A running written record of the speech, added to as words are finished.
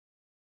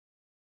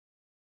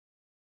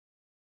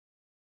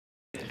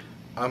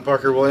I'm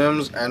Parker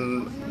Williams,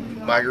 and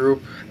my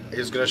group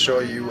is going to show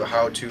you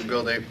how to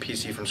build a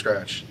PC from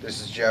scratch.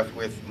 This is Jeff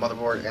with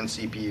motherboard and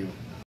CPU.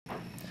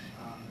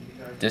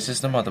 This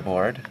is the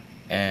motherboard,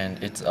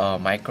 and it's a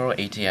micro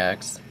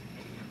ATX.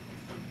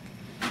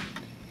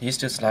 These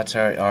two slots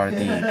are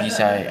the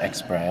PCI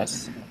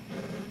Express.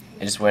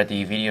 It is where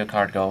the video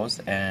card goes,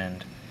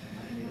 and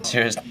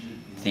here's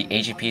the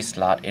AGP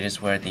slot. It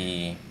is where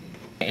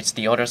it's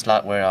the other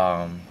slot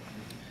where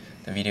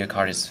the video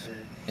card is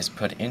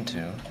put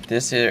into.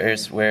 This here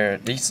is where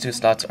these two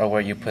slots are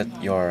where you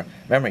put your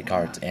memory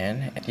cards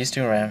in. These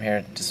two RAM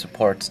here to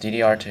support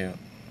DDR2,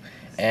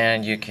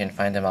 and you can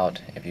find them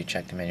out if you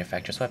check the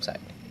manufacturer's website.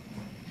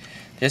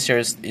 This here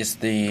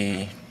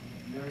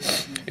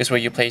is where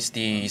you place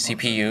the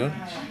CPU,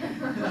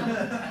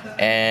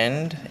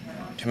 and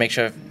to make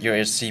sure if your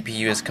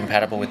CPU is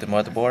compatible with the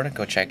motherboard,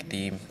 go check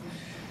the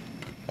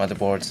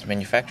motherboard's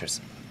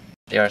manufacturers.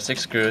 There are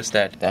 6 screws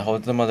that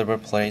hold the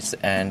motherboard place,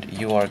 and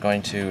you are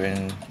going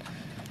to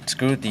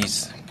screw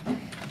these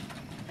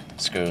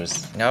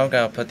screws. Now I'm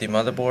going to put the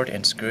motherboard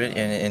and screw it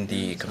in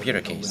the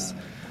computer case.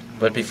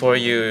 But before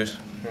you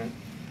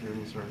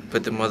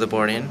put the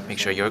motherboard in, make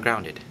sure you're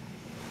grounded.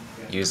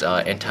 Use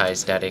an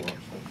anti-static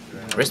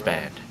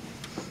wristband.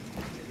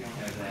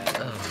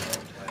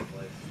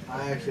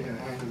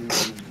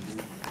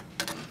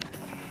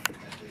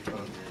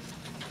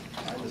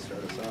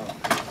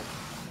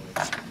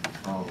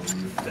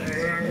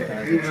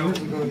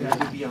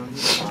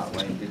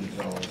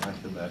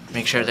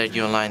 Make sure that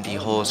you align the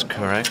holes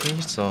correctly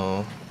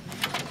so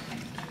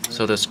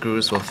the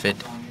screws will fit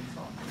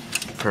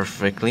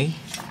perfectly.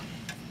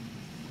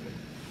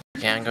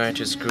 Okay, I'm going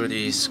to screw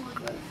these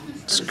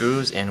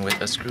screws in with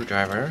a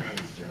screwdriver.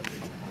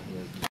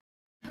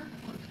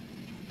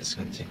 It's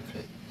going to take a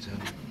bit.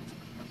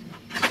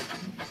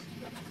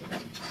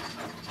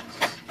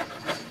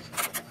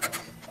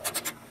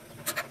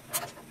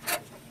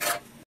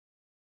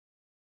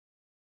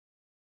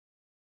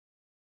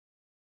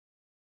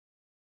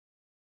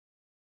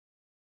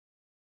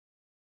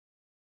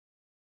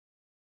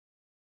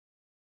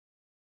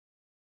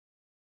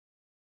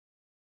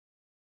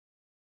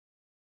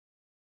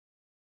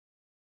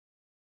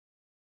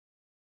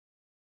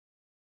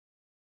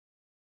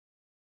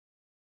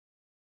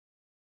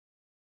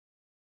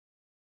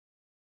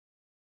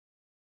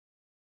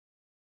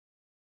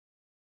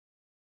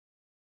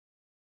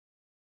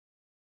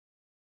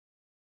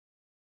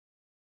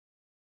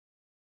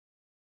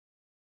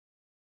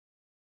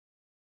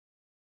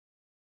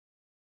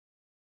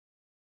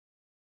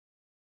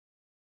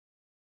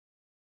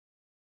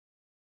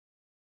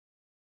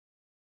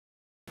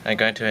 I'm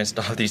going to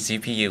install the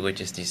CPU, which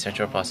is the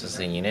central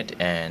processing unit,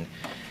 and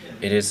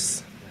it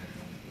is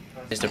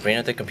the brain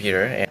of the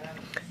computer.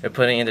 And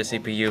putting in the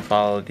CPU,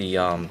 follow the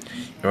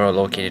arrow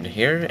located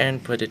here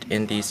and put it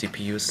in the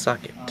CPU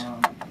socket.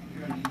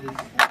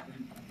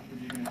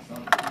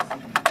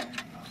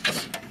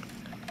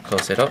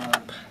 Close it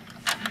up.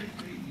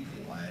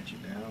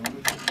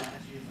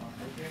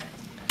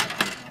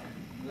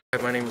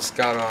 My name is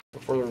Scott.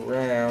 For the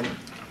RAM,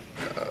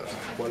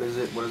 What is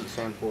it? What does it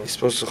stand for? you're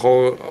supposed to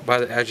hold by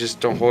the edges.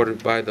 Don't hold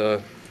it by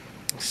the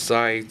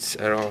sides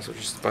at all. So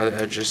just by the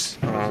edges.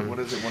 What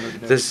is it? What does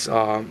it do?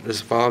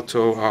 This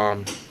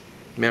volatile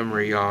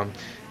memory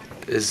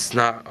is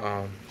not.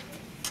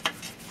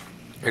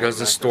 It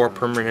doesn't store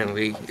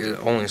permanently. It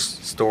only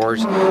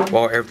stores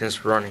while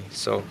everything's running.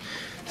 So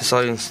this is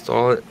how you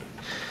install it.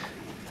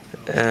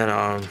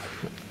 And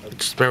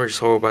just remember, just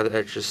hold it by the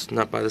edges,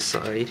 not by the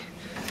side.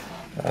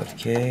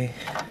 Okay.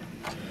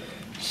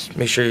 Just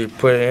make sure you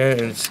put it in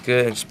and it's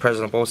good, and just press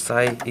it on both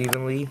sides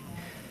evenly.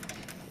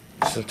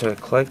 Just until it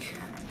click.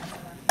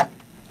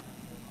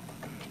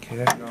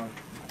 Okay.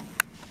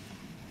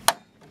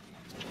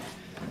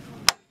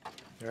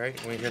 Alright,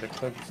 when you hear the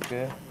click, it's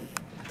good.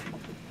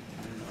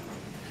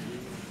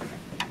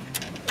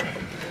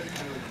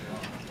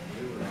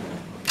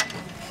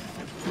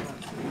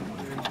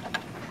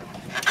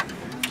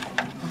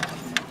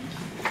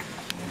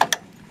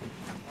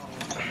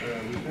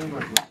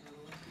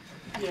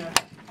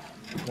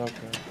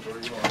 Okay.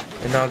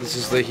 And now this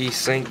is the heat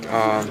sink.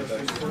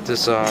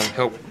 This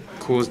help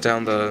cools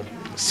down the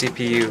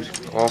CPU.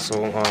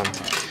 Also,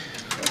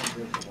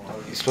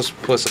 you're supposed to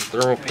put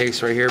some thermal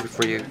paste right here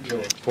before you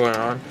put it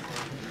on.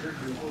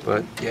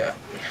 But yeah,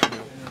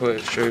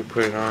 show you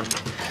put it on.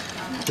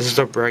 This is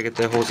the bracket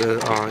that holds the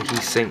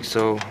heat sink.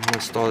 So I'm gonna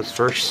install this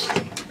first.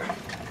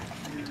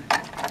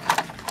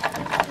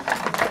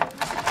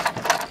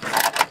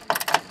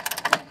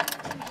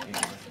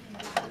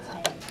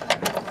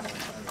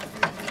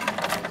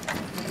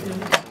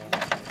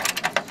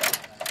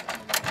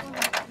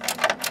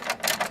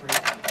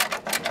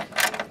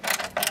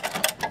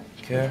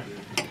 Okay.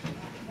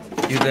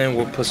 You then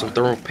will put some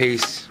thermal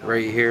paste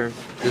right here.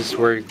 This is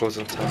where it goes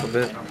on top of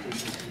it.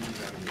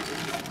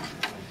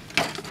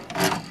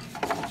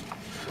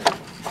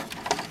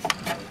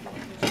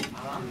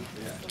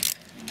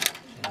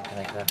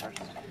 Connect that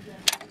first.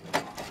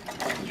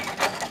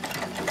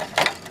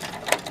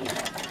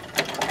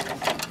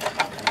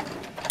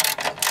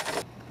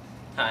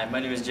 my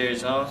name is Jerry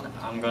Jones.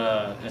 I'm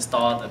gonna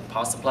install the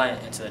power supply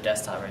into the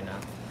desktop right now.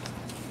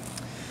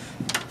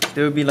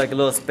 There will be like a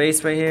little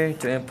space right here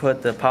to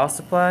input the power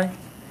supply,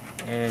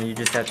 and you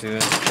just have to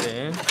put it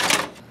in.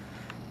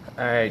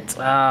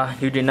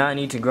 Alright, you do not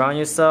need to ground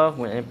yourself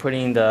when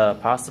inputting the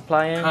power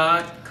supply in.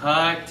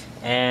 Cut.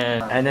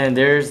 And then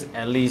there's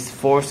at least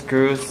 4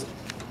 screws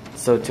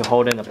so to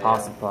hold in the power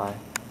supply.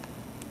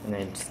 And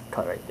then just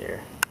cut right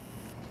there.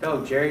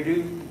 Yo, Jerry,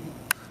 dude,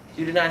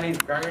 you do not need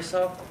to ground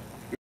yourself.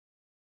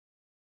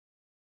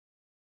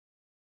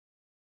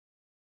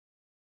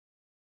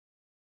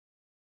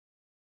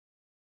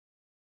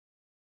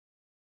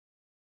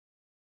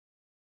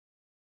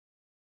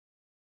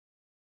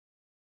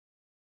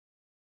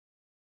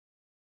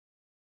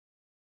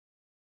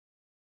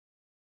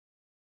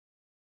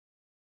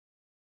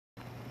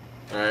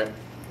 Alright,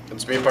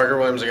 it's me, Parker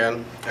Williams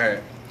again.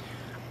 Alright,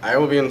 I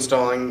will be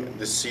installing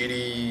the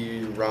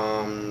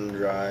CD-ROM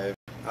drive.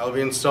 I will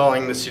be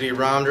installing the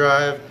CD-ROM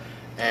drive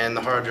and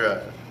the hard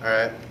drive.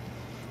 Alright,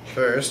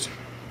 first,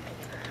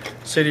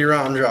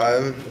 CD-ROM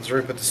drive is where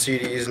we put the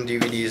CDs and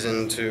DVDs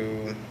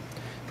into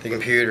the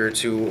computer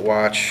to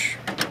watch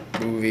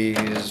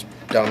movies,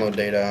 download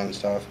data and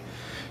stuff.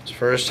 So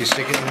first you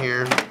stick it in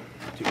here.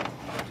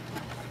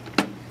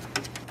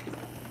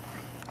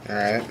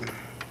 Alright.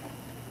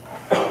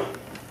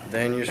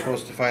 Then you're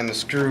supposed to find the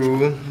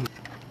screw,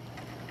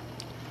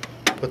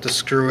 put the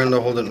screw in to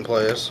hold it in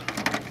place.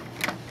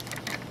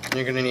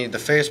 You're going to need the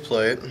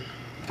faceplate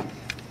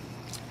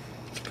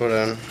to put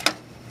in.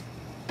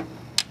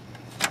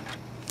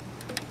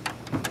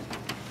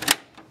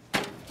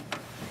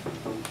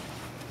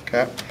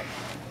 Okay.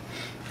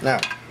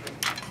 Now,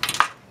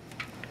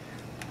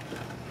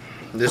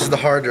 this is the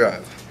hard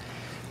drive.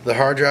 The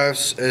hard drive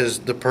is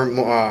the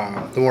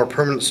more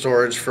permanent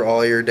storage for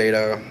all your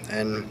data,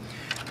 and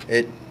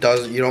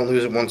you don't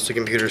lose it once the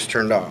computer's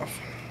turned off.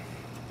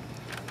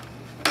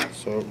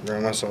 So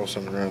grab myself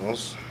some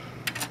rails.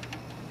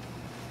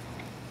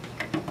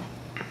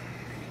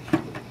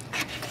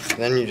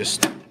 Then you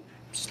just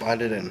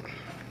slide it in.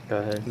 Go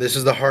ahead. This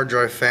is the hard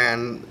drive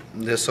fan.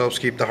 This helps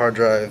keep the hard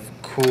drive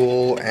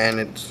cool, and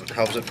it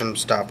helps it from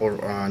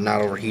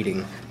not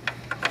overheating.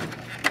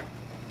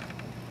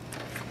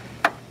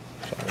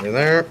 So over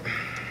there.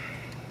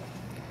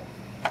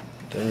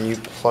 Then you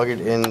plug it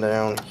in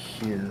down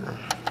here.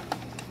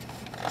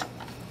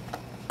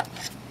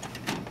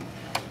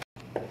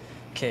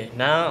 Okay,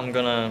 now I'm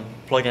gonna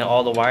plug in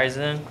all the wires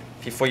in.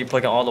 Before you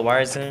plug in all the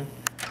wires in,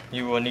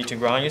 you will need to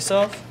ground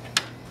yourself.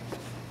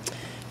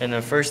 And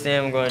the first thing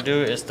I'm gonna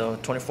do is the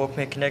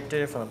 24-pin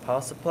connector from the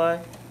power supply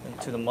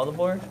into the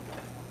motherboard.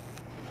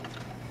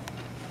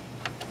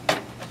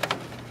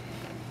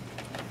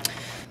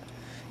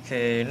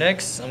 Okay,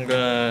 next I'm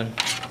gonna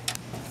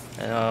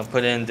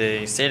put in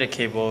the SATA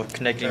cable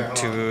connecting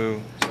to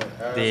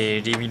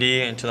the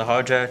DVD and to the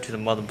hard drive to the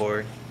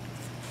motherboard.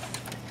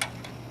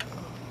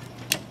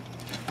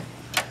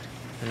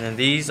 And then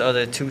these are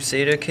the 2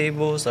 SATA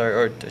cables,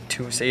 or the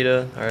 2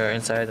 SATA are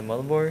inside the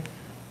motherboard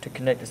to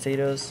connect the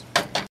SATAs.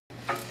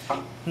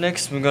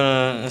 Next, we're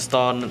gonna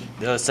install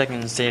the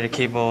second SATA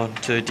cable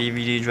to the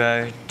DVD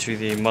drive to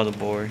the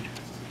motherboard.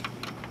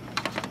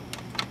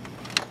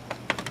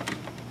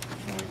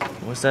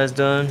 Once that's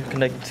done,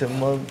 connect it to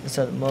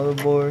inside the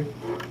motherboard.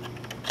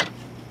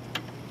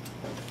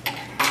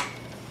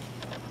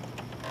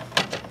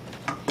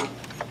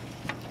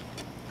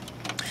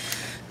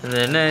 And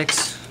then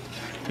next,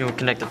 you will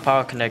connect the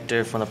power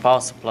connector from the power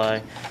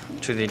supply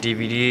to the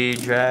DVD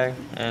drive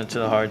and to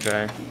the hard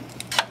drive.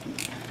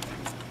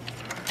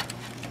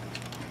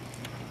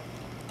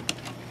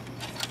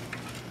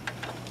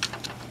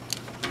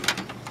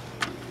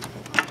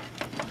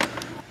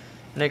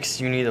 Next,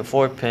 you need a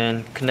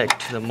 4-pin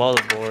connect to the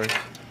motherboard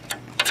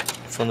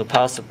from the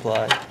power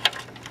supply.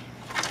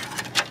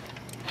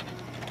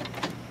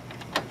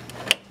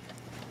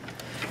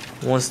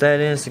 Once that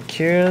in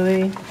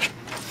securely,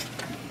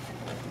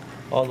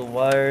 all the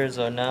wires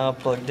are now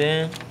plugged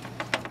in.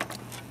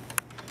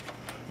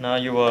 Now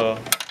you will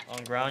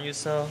unground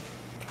yourself.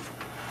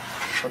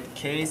 Put the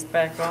case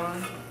back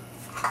on.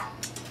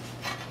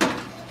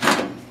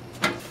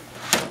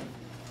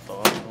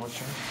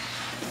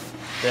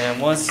 Then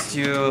once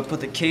you put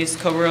the case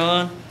cover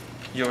on,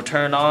 you'll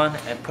turn on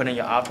and put in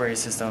your operating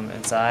system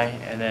inside,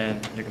 and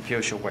then your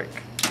computer should work.